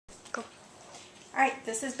Alright,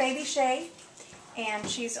 this is baby Shea, and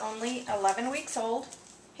she's only 11 weeks old.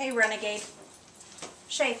 Hey, Renegade.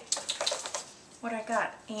 Shea, what I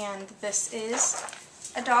got? And this is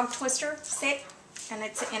a dog twister. Sit. And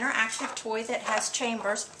it's an interactive toy that has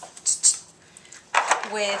chambers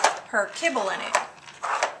with her kibble in it.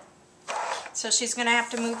 So she's going to have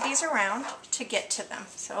to move these around to get to them.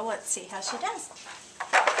 So let's see how she does.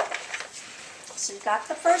 So you got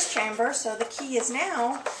the first chamber, so the key is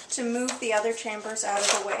now to move the other chambers out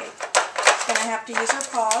of the way. She's going to have to use her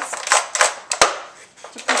paws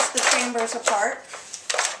to push the chambers apart.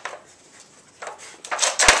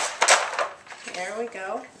 There we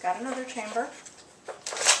go. Got another chamber.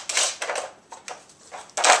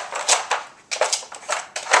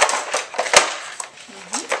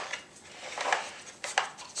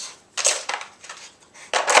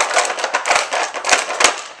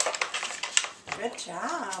 Good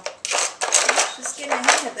job. Just getting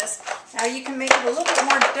ahead of this. Now you can make it a little bit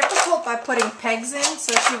more difficult by putting pegs in,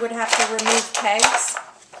 so she would have to remove pegs.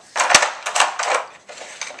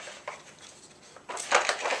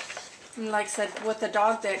 And like I said, with a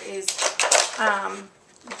dog that is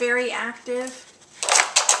very active,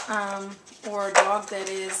 or a dog that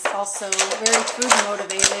is also very food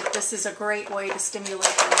motivated, this is a great way to stimulate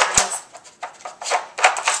their minds.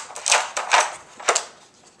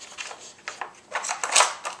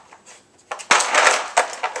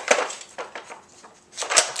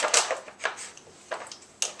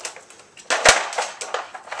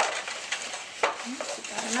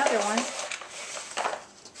 Got another one.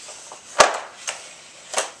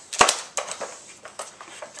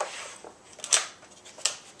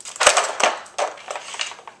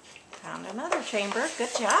 Found another chamber. Good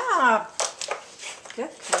job.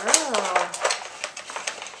 Good girl.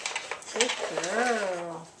 Good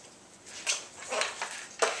girl.